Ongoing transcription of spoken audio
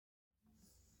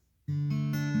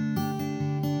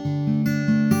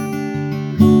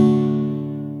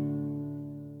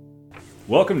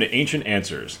Welcome to Ancient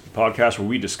Answers, the podcast where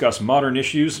we discuss modern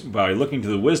issues by looking to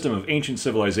the wisdom of ancient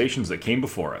civilizations that came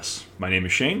before us. My name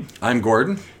is Shane. I'm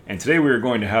Gordon. And today we are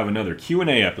going to have another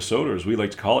Q&A episode, or as we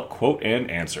like to call it, Quote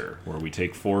and Answer, where we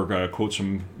take four quotes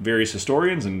from various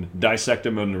historians and dissect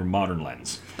them under a modern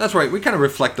lens. That's right. We kind of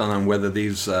reflect on whether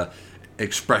these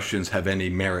expressions have any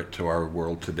merit to our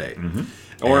world today. Mm-hmm.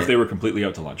 Or if they were completely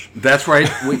out to lunch. That's right.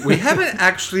 We haven't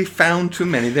actually found too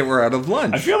many that were out of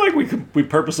lunch. I feel like we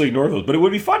purposely ignore those, but it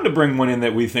would be fun to bring one in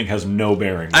that we think has no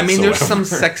bearing whatsoever. I mean, there's some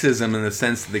sexism in the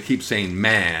sense that they keep saying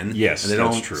man. Yes, and they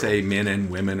that's don't true. say men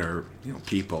and women or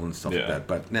people and stuff like that.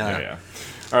 But Yeah.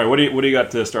 All right, what do you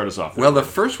got to start us off with? Well, the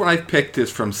first one I picked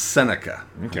is from Seneca,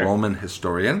 a Roman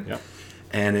historian. Yep.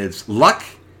 And it's luck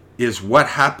is what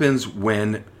happens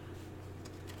when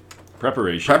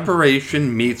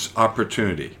preparation meets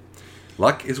opportunity.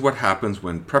 Luck is what happens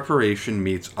when preparation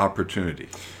meets opportunity.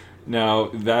 Now,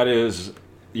 that is,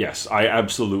 yes, I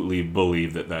absolutely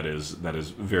believe that is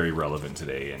very relevant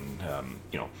today. And,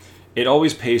 it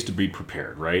always pays to be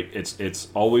prepared, right? It's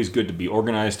always good to be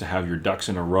organized, to have your ducks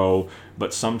in a row.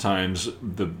 But sometimes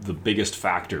the biggest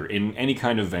factor in any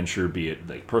kind of venture, be it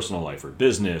like personal life or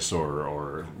business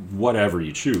or whatever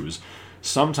you choose,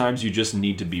 sometimes you just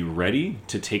need to be ready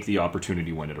to take the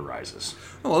opportunity when it arises.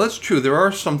 Well, that's true. There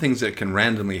are some things that can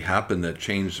randomly happen that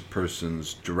change a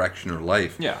person's direction or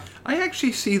life. Yeah. I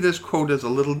actually see this quote as a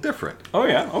little different. Oh,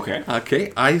 yeah? Okay.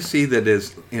 Okay. I see that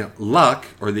as luck,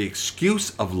 or the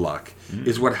excuse of luck,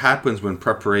 is what happens when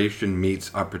preparation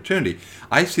meets opportunity.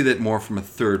 I see that more from a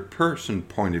third-person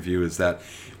point of view, is that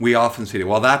we often say,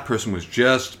 well, that person was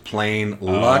just plain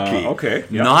lucky. Okay.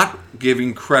 Yeah. Not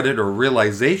giving credit or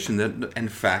realization that, in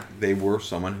fact, they were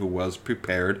someone who was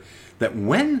prepared, that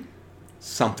when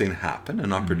something happened,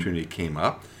 an opportunity came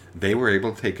up, they were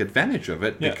able to take advantage of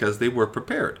it because they were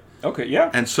prepared. Okay,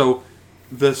 yeah. And so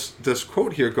this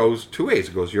quote here goes two ways.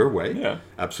 It goes your way. Yeah.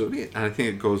 Absolutely. And I think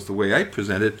it goes the way I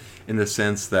present it, in the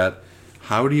sense that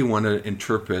how do you want to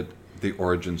interpret the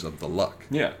origins of the luck?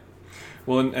 Yeah.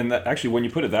 Well, and that, actually, when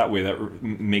you put it that way, that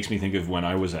makes me think of when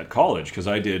I was at college, because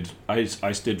I did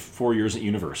 4 years at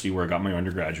university where I got my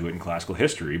undergraduate in classical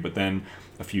history, but then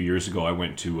a few years ago I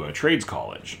went to a trades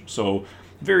college. So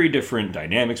very different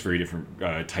dynamics, very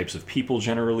different types of people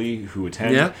generally who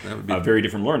attend, that would be very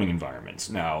different learning environments.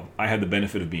 Now, I had the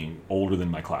benefit of being older than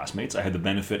my classmates. I had the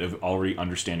benefit of already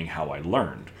understanding how I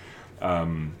learned.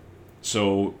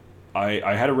 So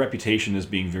I had a reputation as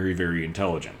being very, very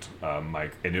intelligent.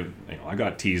 I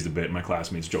got teased a bit. My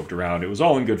classmates joked around. It was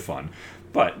all in good fun.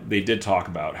 But they did talk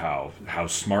about how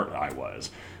smart I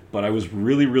was. But I was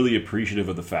really, really appreciative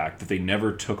of the fact that they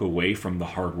never took away from the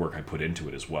hard work I put into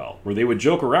it as well. Where they would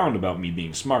joke around about me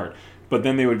being smart, but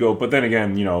then they would go, but then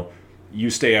again, you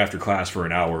stay after class for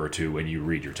an hour or two and you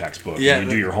read your textbook, and you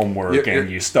do your homework,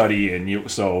 and you study, and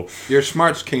your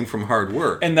smarts came from hard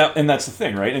work, and that's the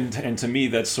thing, right? And to me,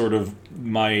 that's sort of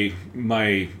my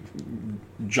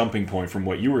jumping point from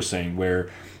what you were saying, where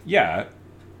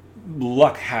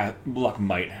luck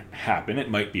might happen, it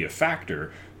might be a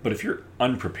factor, but if you're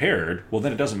unprepared, well,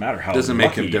 then it doesn't matter how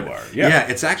lucky you are. Yeah,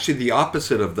 it's actually the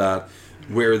opposite of that,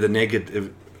 where the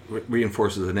negative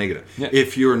reinforces the negative. Yeah.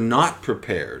 If you're not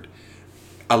prepared,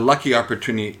 a lucky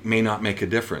opportunity may not make a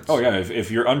difference. Oh, yeah. If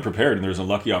you're unprepared and there's a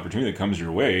lucky opportunity that comes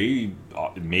your way,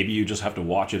 maybe you just have to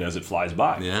watch it as it flies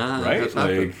by. Yeah,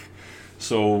 right.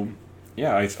 So,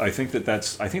 yeah, I think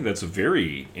that's a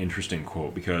very interesting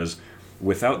quote, because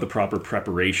without the proper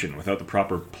preparation, without the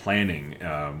proper planning,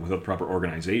 without the proper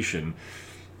organization,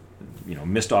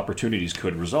 missed opportunities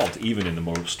could result even in the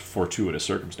most fortuitous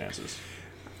circumstances.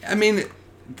 I mean,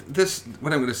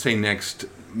 what I'm going to say next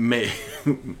may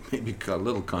be a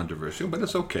little controversial, but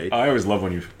it's okay. I always love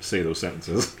when you say those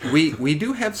sentences. We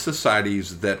do have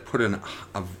societies that put in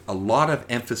a lot of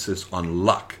emphasis on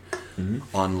luck.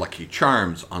 Mm-hmm. On lucky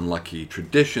charms, on lucky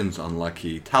traditions, on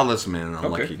lucky talisman,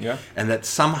 and that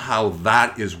somehow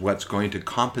that is what's going to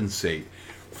compensate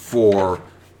for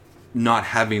not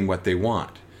having what they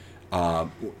want. I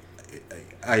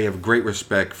have great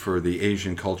respect for the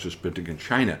Asian cultures, particularly in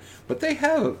China, but they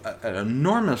have an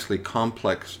enormously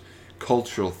complex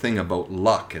cultural thing about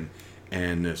luck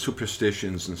and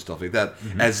superstitions and stuff like that,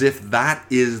 as if that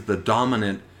is the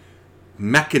dominant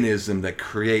mechanism that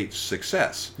creates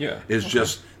success.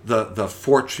 Just the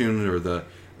fortune, or the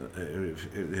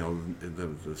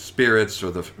spirits, or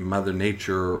the Mother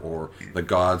Nature, or the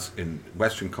gods in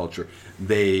Western culture.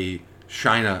 They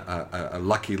shine a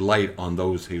lucky light on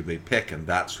those who they pick, and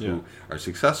that's who are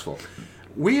successful.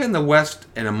 We in the West,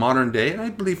 in a modern day, and I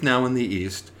believe now in the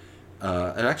East,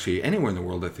 and actually anywhere in the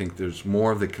world, I think there's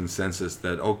more of the consensus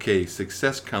that, okay,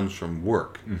 success comes from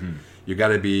work. Mm-hmm. You got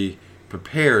to be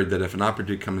prepared that if an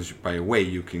opportunity comes by your way,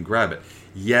 you can grab it.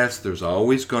 Yes, there's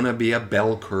always going to be a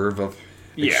bell curve of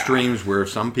extremes where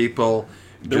some people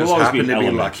just happen to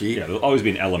be lucky. Yeah, there'll always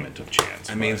be an element of chance.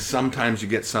 I mean, sometimes you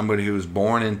get somebody who's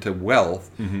born into wealth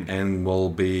and will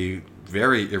be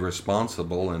very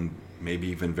irresponsible and maybe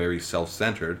even very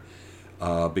self-centered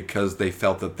because they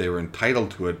felt that they were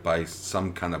entitled to it by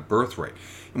some kind of birthright.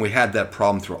 And we had that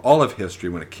problem through all of history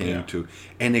when it came to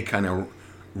any kind of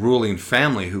ruling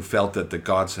family who felt that the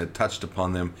gods had touched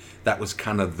upon them. That was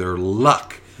kind of their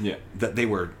luck. Yeah. That they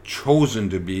were chosen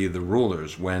to be the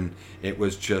rulers when it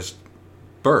was just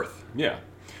birth. Yeah.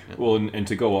 Well, and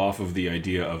to go off of the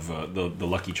idea of the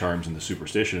Lucky Charms and the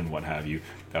superstition and what have you,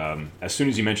 as soon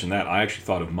as you mentioned that, I actually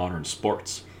thought of modern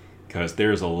sports, because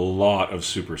there's a lot of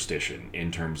superstition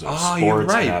in terms of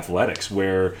sports and athletics,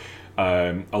 where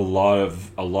a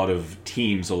lot of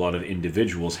teams, a lot of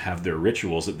individuals have their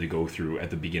rituals that they go through at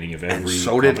the beginning of every and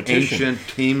so competition. Did ancient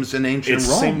teams in ancient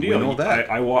Rome. Same deal. We know that.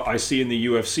 I see in the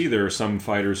UFC there are some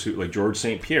fighters who, like George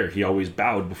St. Pierre, he always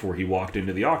bowed before he walked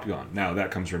into the octagon. Now that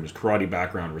comes from his karate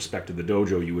background, respected the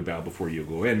dojo, you would bow before you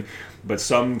go in. But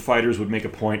some fighters would make a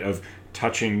point of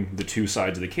touching the two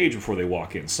sides of the cage before they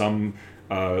walk in. Some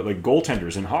like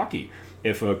goaltenders in hockey.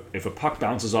 If a puck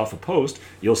bounces off a post,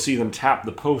 you'll see them tap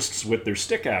the posts with their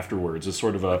stick afterwards as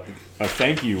sort of a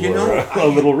thank you or a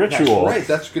little ritual. That's right.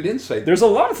 That's good insight. There's a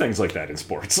lot of things like that in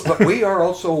sports. But we are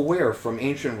also aware from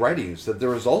ancient writings that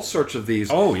there is all sorts of these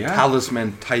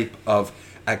talisman type of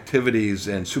activities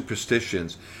and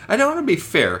superstitions. I don't want to be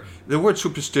fair. The word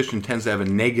superstition tends to have a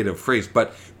negative phrase,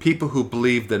 but people who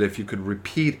believe that if you could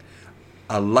repeat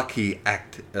a lucky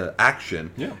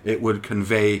action, it would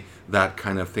convey that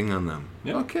kind of thing on them.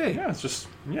 Yeah. Okay. Yeah, it's just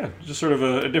sort of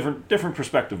a different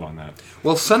perspective on that.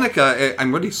 Well, Seneca,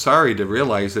 I'm really sorry to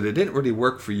realize that it didn't really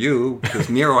work for you because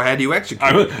Nero had you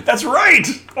executed. That's right.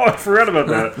 Oh, I forgot about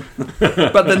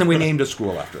that. But then we named a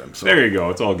school after him. So. There you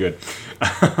go. It's all good.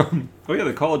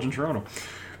 The college in Toronto.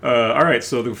 All right.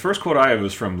 So the first quote I have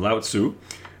is from Lao Tzu.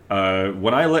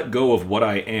 When I let go of what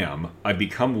I am, I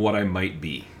become what I might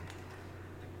be.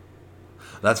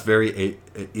 That's very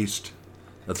East.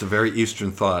 That's a very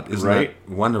Eastern thought. Isn't that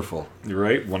wonderful? You're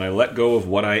right. When I let go of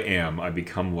what I am, I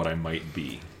become what I might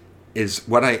be. Is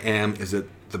what I am, is it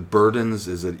the burdens?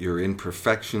 Is it your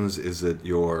imperfections? Is it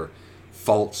your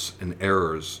faults and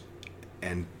errors?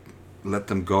 And let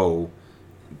them go.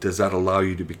 Does that allow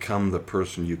you to become the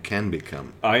person you can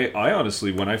become? I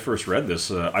honestly, when I first read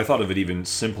this, I thought of it even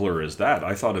simpler as that.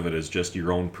 I thought of it as just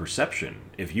your own perception.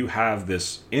 If you have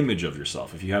this image of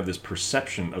yourself, if you have this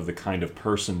perception of the kind of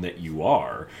person that you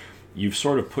are, you've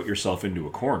sort of put yourself into a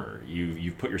corner.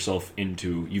 You've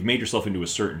made yourself into a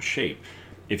certain shape.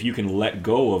 If you can let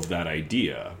go of that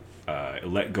idea,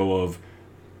 let go of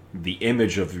the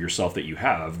image of yourself that you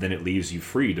have, then it leaves you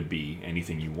free to be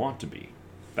anything you want to be.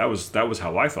 That was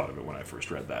how I thought of it when I first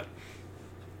read that.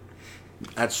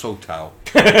 That's so Tao.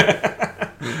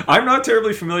 I'm not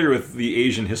terribly familiar with the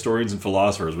Asian historians and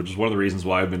philosophers, which is one of the reasons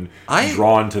why I've been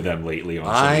drawn to them lately.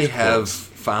 I have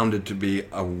found it to be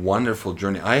a wonderful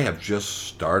journey. I have just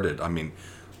started. I mean,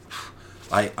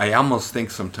 I almost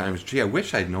think sometimes, gee, I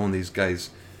wish I'd known these guys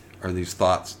or these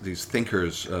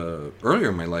thinkers earlier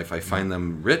in my life. I find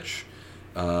them rich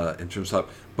in terms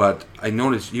of. But I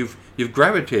noticed you've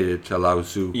gravitated to Lao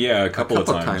Tzu a couple of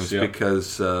times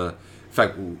because, in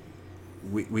fact,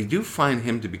 we do find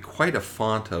him to be quite a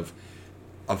font of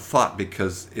thought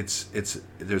because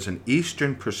there's an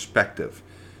Eastern perspective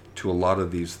to a lot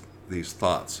of these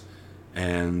thoughts,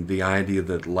 and the idea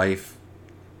that life,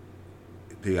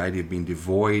 the idea of being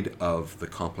devoid of the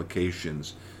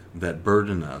complications that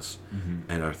burden us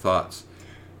and our thoughts.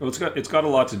 Well, it's got a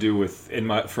lot to do with,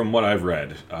 from what I've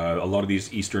read, a lot of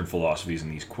these Eastern philosophies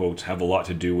and these quotes have a lot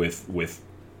to do with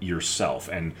yourself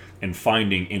and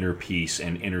finding inner peace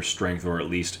and inner strength, or at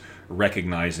least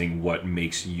recognizing what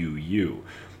makes you you.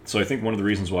 So I think one of the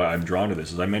reasons why I'm drawn to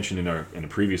this is I mentioned in a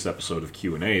previous episode of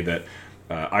Q&A that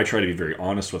I try to be very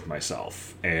honest with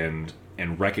myself and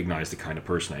recognize the kind of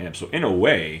person I am. So in a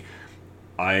way,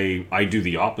 I do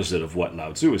the opposite of what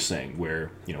Lao Tzu is saying, where,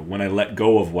 when I let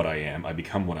go of what I am, I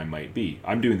become what I might be.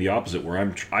 I'm doing the opposite, where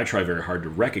I try very hard to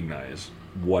recognize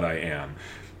what I am.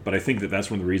 But I think that's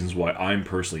one of the reasons why I'm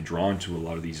personally drawn to a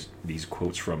lot of these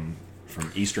quotes from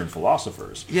Eastern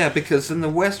philosophers. Yeah, because in the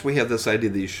West we have this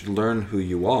idea that you should learn who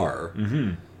you are,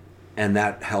 and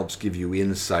that helps give you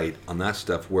insight on that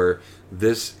stuff, where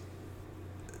this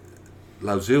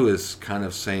Lao Tzu is kind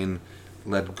of saying,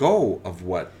 let go of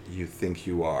what you think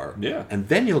you are. Yeah. And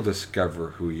then you'll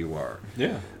discover who you are.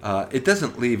 Yeah. It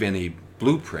doesn't leave any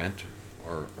blueprint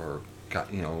or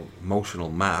emotional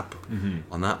map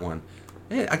on that one.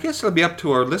 I guess it'll be up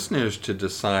to our listeners to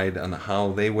decide on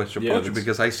how they wish to approach it,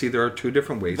 because I see there are two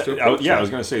different ways to approach it. Yeah, I was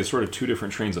going to say it's sort of two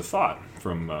different trains of thought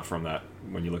from that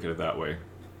when you look at it that way.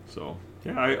 So,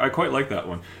 yeah, I quite like that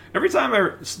one. Every time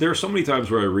there are so many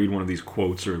times where I read one of these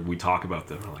quotes or we talk about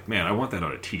them, I'm like, man, I want that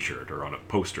on a T-shirt or on a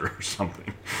poster or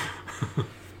something.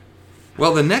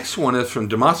 Well, the next one is from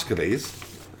Demosthenes,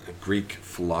 a Greek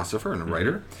philosopher and a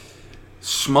writer.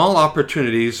 Small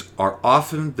opportunities are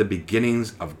often the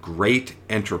beginnings of great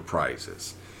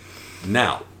enterprises.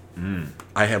 Now,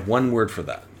 I have one word for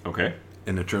that. Okay.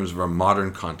 In the terms of our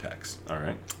modern context. All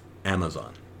right.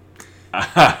 Amazon.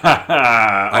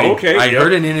 Okay. I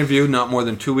heard an interview not more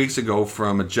than 2 weeks ago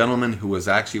from a gentleman who was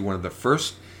actually one of the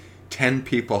first 10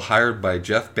 people hired by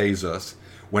Jeff Bezos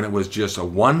when it was just a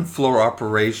one-floor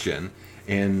operation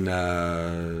in,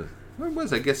 where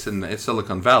was it? I guess in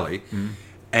Silicon Valley.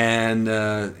 And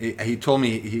he told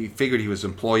me he figured he was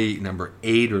employee number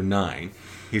 8 or 9.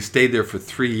 He stayed there for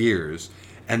 3 years.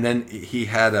 And then he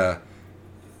had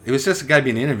it was just a guy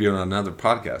being interviewed on another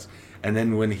podcast. And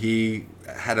then when he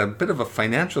had a bit of a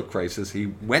financial crisis, he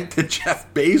went to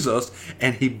Jeff Bezos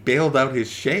and he bailed out his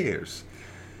shares.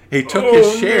 He took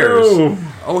his shares. No.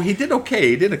 Oh, he did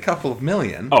okay. He did a couple of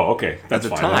million. Oh, okay. That's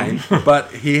at the fine. time.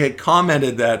 But he had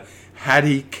commented that had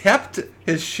he kept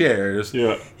his shares,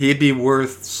 he'd be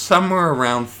worth somewhere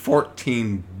around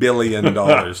 $14 billion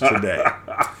today.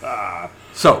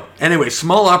 So, anyway,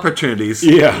 small opportunities.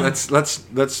 Yeah. Let's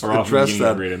address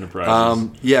that. Great enterprises.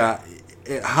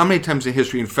 How many times in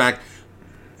history? In fact,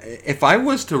 if I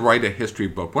was to write a history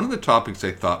book, one of the topics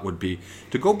I thought would be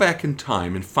to go back in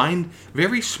time and find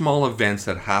very small events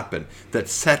that happened that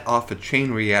set off a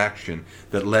chain reaction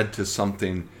that led to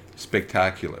something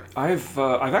spectacular. I've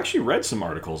actually read some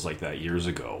articles like that years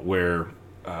ago where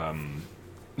I'm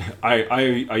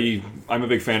a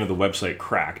big fan of the website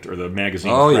Cracked, or the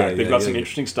magazine Cracked. They've got some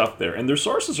interesting stuff there, and their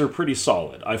sources are pretty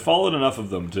solid. I followed enough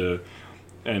of them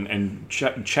and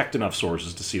checked enough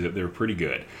sources to see that they're pretty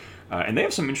good. And they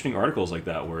have some interesting articles like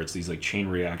that where it's these like chain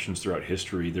reactions throughout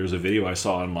history. There's a video I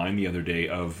saw online the other day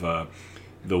of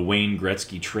the Wayne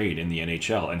Gretzky trade in the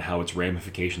NHL and how its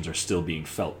ramifications are still being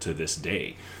felt to this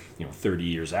day. 30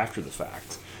 years after the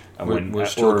fact. We're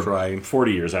still crying.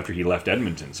 40 years after he left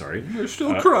Edmonton, sorry. We're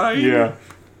still crying. Yeah.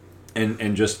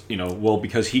 And just,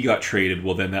 because he got traded,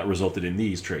 well, then that resulted in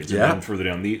these trades. And then further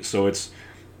down so it's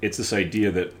this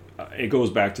idea that, it goes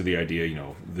back to the idea,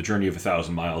 the journey of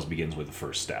 1,000 miles begins with the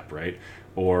first step, right?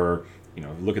 Or,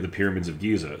 look at the pyramids of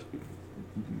Giza.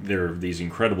 They're these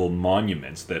incredible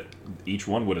monuments that each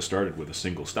one would have started with a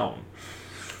single stone.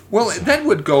 Well, that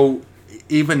would go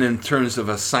even in terms of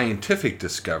a scientific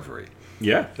discovery.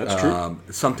 Yeah, that's true.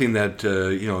 Something that,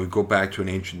 go back to in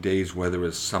ancient days, where there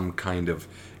was some kind of,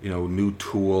 new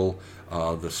tool,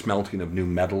 the smelting of new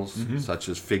metals, such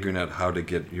as figuring out how to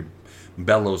get your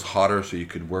bellows hotter so you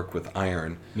could work with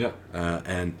iron. Yeah.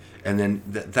 And then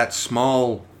that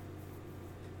small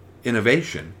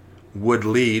innovation would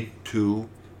lead to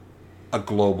a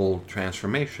global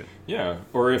transformation. Yeah,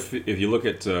 or if you look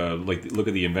at look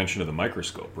at the invention of the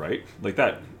microscope, right? Like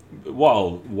that,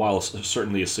 while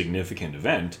certainly a significant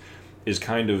event, is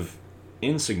kind of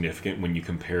insignificant when you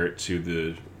compare it to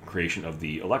the creation of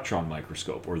the electron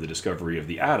microscope, or the discovery of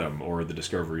the atom, or the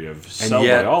discovery of cell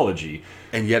biology.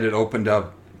 And yet it opened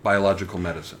up biological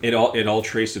medicine. It all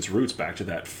traced its roots back to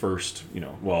that first,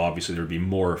 obviously there would be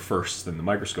more firsts than the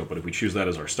microscope, but if we choose that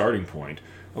as our starting point,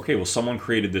 okay, well, someone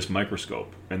created this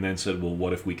microscope and then said, well,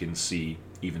 what if we can see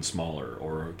even smaller?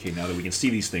 Or, okay, now that we can see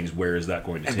these things, where is that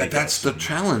going to take us? And that's the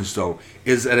challenge, though,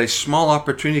 is that a small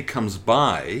opportunity comes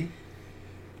by.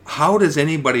 How does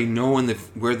anybody know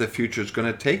where the future is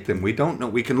going to take them? We don't know.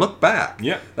 We can look back.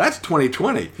 Yeah. That's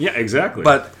 2020. Yeah, exactly.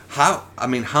 But how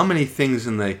many things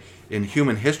in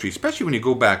human history, especially when you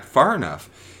go back far enough,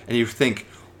 and you think,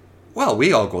 well,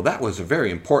 we all go, that was a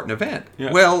very important event.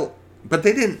 Yeah. Well, but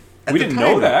they didn't. We didn't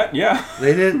know that. Yeah.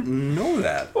 They didn't know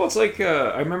that. Well, it's like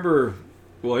I remember.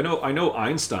 Well, I know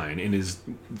Einstein in his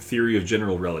theory of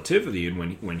general relativity,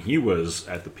 and when he was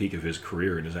at the peak of his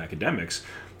career in his academics,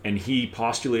 and he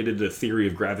postulated a theory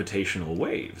of gravitational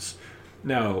waves.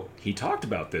 Now, he talked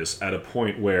about this at a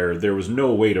point where there was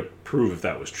no way to prove if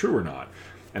that was true or not.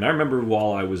 And I remember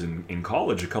while I was in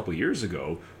college a couple of years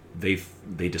ago, they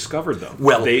discovered them.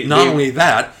 Well, only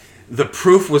that, the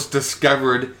proof was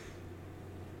discovered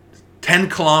 10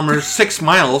 kilometers, 6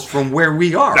 miles from where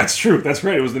we are. That's true. That's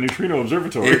right. It was the Neutrino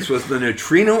Observatory. It was the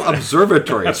Neutrino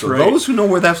Observatory. That's so right. Those who know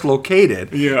where that's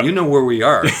located, you know where we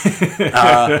are.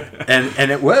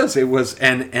 And it was,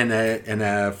 and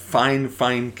a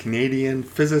fine Canadian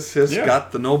physicist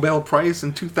got the Nobel Prize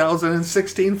in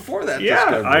 2016 for that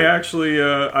discovery. I actually,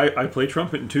 I play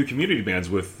trumpet in 2 community bands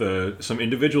with some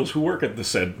individuals who work at the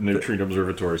said Neutrino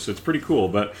Observatory, so it's pretty cool.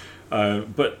 But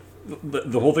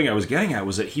the whole thing I was getting at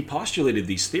was that he postulated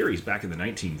these theories back in the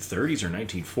 1930s or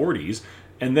 1940s,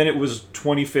 and then it was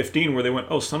 2015 where they went,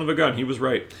 oh, son of a gun, he was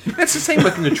right. It's the same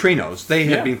with neutrinos. They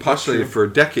had been postulated for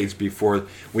decades before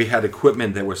we had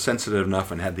equipment that was sensitive enough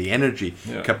and had the energy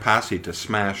capacity to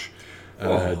smash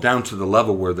down to the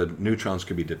level where the neutrons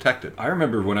could be detected. I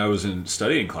remember when I was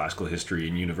studying classical history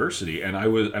in university, and I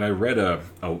read a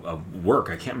work.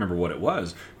 I can't remember what it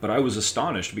was, but I was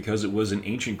astonished because it was an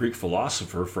ancient Greek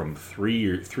philosopher from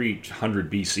 300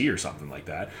 BC or something like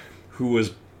that, who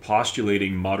was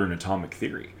postulating modern atomic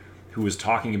theory, who was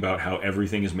talking about how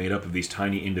everything is made up of these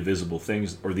tiny indivisible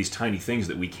things, or these tiny things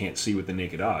that we can't see with the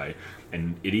naked eye.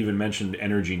 And it even mentioned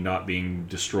energy not being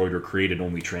destroyed or created,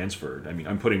 only transferred. I mean,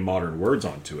 I'm putting modern words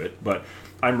onto it, but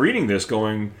I'm reading this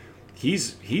going,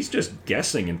 he's just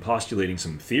guessing and postulating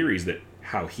some theories that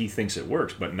how he thinks it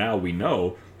works. But now we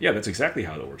know, that's exactly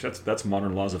how it works. That's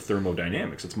modern laws of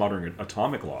thermodynamics. It's modern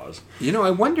atomic laws. You know,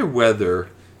 I wonder whether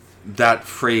that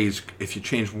phrase, if you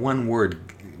change one word,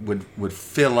 would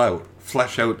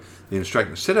flesh out the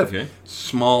instruction. Instead of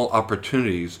small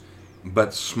opportunities,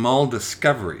 but small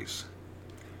discoveries.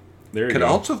 Could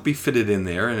also be fitted in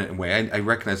there in a way. I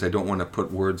recognize I don't want to put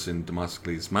words in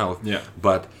Demosthenes' mouth,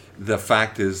 but the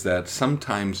fact is that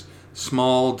sometimes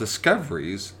small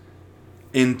discoveries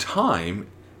in time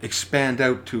expand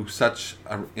out to such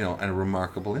a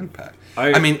remarkable impact.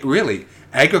 I mean, really,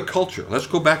 agriculture. Let's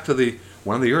go back to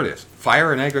one of the earliest,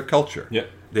 fire and agriculture. Yeah.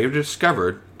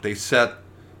 They set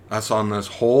us on this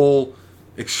whole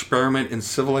experiment in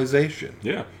civilization.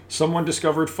 Yeah. Someone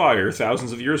discovered fire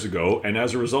thousands of years ago, and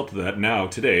as a result of that, now,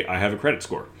 today, I have a credit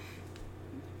score.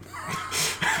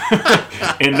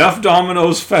 Enough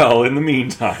dominoes fell in the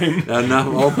meantime.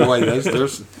 Oh boy,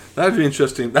 that'd be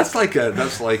interesting. That's like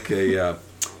a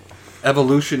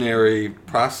evolutionary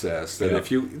process that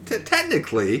if you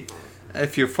technically,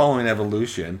 if you're following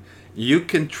evolution, you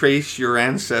can trace your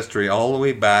ancestry all the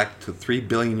way back to 3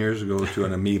 billion years ago to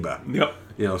an amoeba. Yep.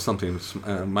 Something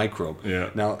microbe.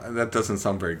 Yeah. Now, that doesn't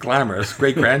sound very glamorous.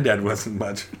 Great-granddad wasn't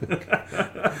much.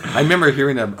 I remember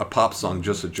hearing a pop song,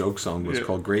 just a joke song, was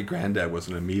called Great-Granddad Was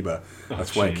an Amoeba.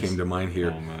 That's why it came to mind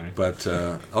here. Oh, my. But,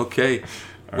 okay.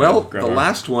 Well, the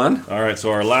last one. All right,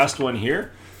 so our last one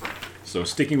here. So,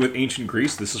 sticking with ancient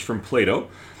Greece, this is from Plato.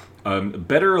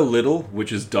 Better a little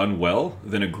which is done well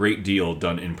than a great deal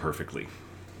done imperfectly.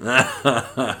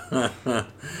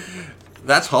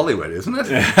 That's Hollywood, isn't it?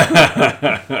 I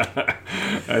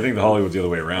think the Hollywood's the other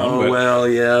way around. Oh, well,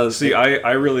 yeah. See,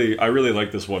 I really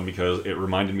like this one because it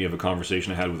reminded me of a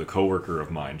conversation I had with a coworker of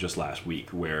mine just last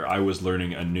week, where I was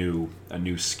learning a new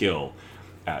skill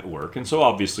at work, and so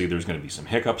obviously there's going to be some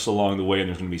hiccups along the way, and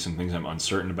there's going to be some things I'm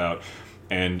uncertain about.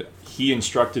 And he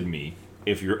instructed me,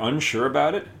 if you're unsure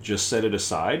about it, just set it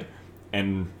aside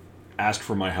and ask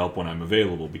for my help when I'm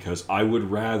available, because I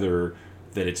would rather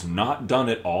that it's not done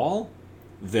at all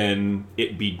than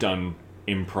it be done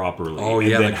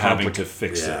improperly and then having to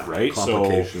fix it, right?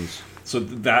 Complications. So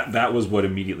that was what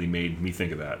immediately made me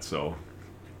think of that. So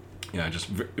just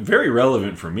very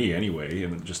relevant for me anyway,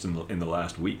 in the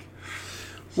last week.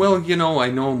 Well, I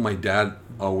know my dad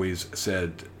always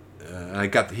said, he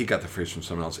got the phrase from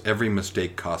someone else, every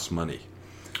mistake costs money.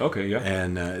 Okay, yeah.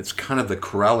 And it's kind of the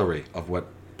corollary of what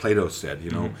Plato said,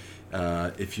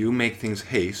 if you make things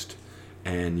haste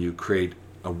and you create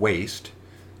a waste,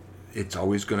 it's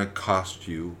always going to cost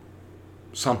you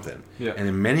something. Yeah. And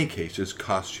in many cases,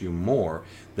 cost you more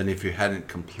than if you hadn't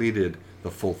completed the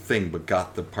full thing, but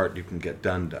got the part you can get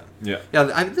done. Yeah.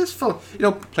 Yeah, this fellow,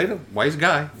 Plato, wise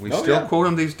guy. We still quote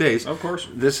him these days. Of course.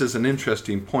 This is an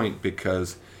interesting point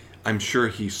because I'm sure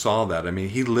he saw that. I mean,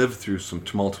 he lived through some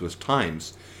tumultuous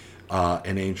times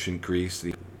in ancient Greece,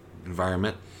 the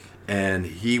environment, and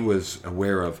he was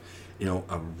aware of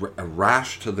a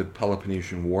rash to the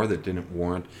Peloponnesian War that didn't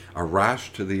warrant, a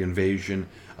rash to the invasion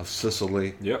of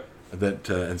Sicily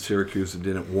and Syracuse that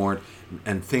didn't warrant,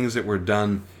 and things that were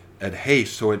done at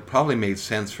haste. So it probably made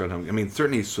sense for him. I mean,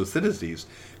 certainly Thucydides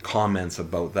comments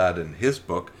about that in his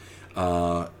book.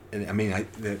 And I mean,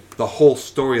 the whole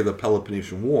story of the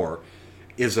Peloponnesian War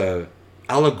is a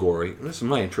allegory. This is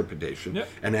my interpretation.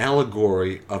 An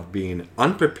allegory of being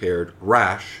unprepared,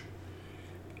 rash,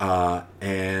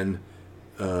 and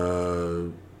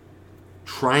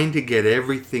trying to get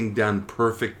everything done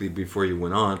perfectly before you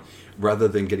went on, rather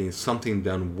than getting something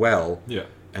done well,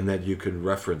 and that you could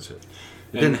reference it.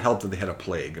 It didn't help that they had a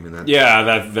plague. I mean,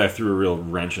 that threw a real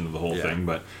wrench into the whole thing.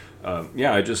 But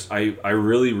I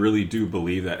really, really do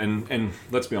believe that. And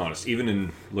let's be honest, even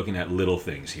in looking at little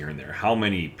things here and there, how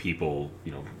many people,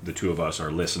 the two of us are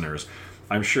listeners.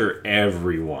 I'm sure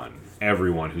everyone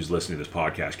who's listening to this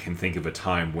podcast can think of a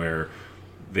time where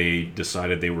they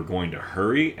decided they were going to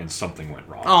hurry and something went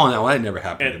wrong. Oh no, that never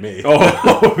happened to me.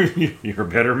 Oh, you're a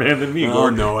better man than me. Oh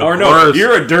no, no,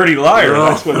 you're a dirty liar.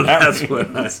 No, that's what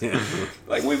happens.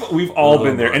 Like we've all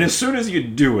been there. And as soon as you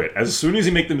do it, as soon as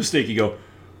you make the mistake, you go,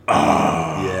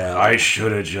 I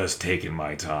should have just taken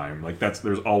my time. Like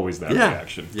there's always that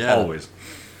reaction. Yeah. Always.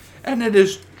 And it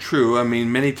is true. I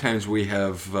mean, many times we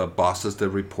have bosses that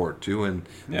report to, and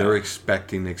they're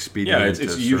expecting expedient. Yeah,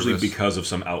 it's usually because of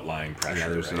some outlying pressure. Yeah,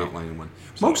 there's an outlying one.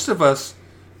 So, most of us,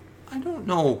 I don't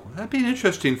know. That'd be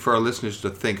interesting for our listeners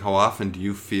to think. How often do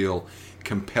you feel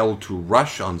compelled to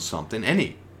rush on something,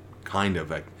 any kind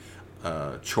of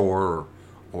a chore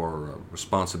or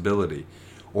responsibility,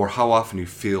 or how often you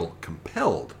feel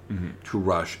compelled to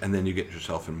rush, and then you get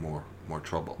yourself in more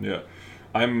trouble. Yeah.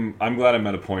 I'm glad I'm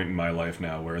at a point in my life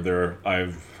now where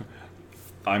I'm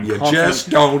you confident. Just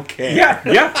don't care.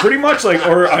 Yeah, pretty much.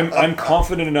 I'm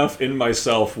confident enough in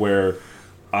myself where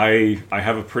I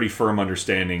have a pretty firm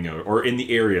understanding, or in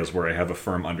the areas where I have a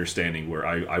firm understanding where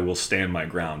I will stand my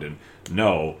ground and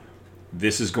know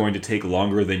this is going to take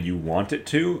longer than you want it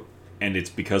to, and it's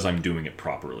because I'm doing it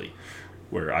properly.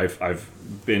 Where I've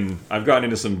gotten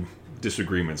into some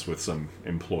disagreements with some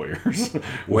employers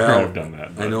where I've done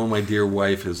that. But I know my dear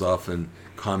wife has often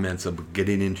comments of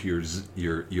getting into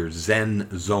your Zen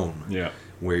zone. Yeah.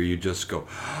 Where you just go,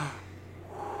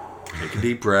 take a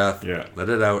deep breath, let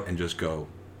it out, and just go,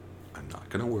 I'm not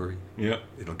going to worry. Yeah.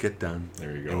 It'll get done.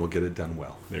 There you go. And we'll get it done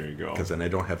well. There you go. Because then I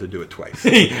don't have to do it twice.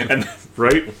 And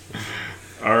right?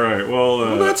 All right.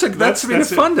 Well, that's been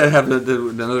fun to have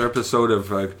another episode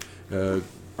of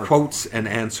quotes and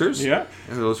answers. Yeah.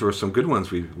 And those were some good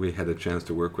ones we had a chance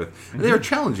to work with. And they were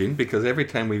challenging because every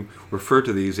time we refer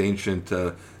to these ancient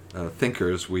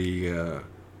thinkers, we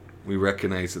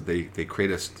recognize that they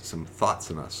create us some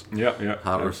thoughts in us. Yeah.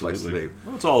 How it reflects today.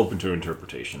 Well, it's all open to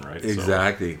interpretation, right?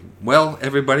 Exactly. So. Well,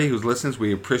 everybody who listens,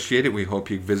 we appreciate it. We hope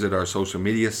you visit our social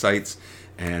media sites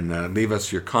and leave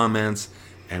us your comments.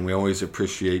 And we always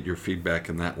appreciate your feedback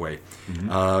in that way.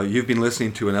 You've been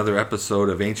listening to another episode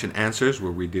of Ancient Answers,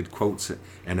 where we did quotes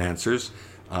and answers.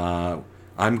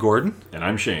 I'm Gordon. And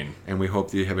I'm Shane. And we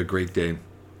hope that you have a great day.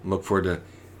 Look forward to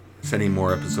sending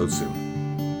more episodes soon.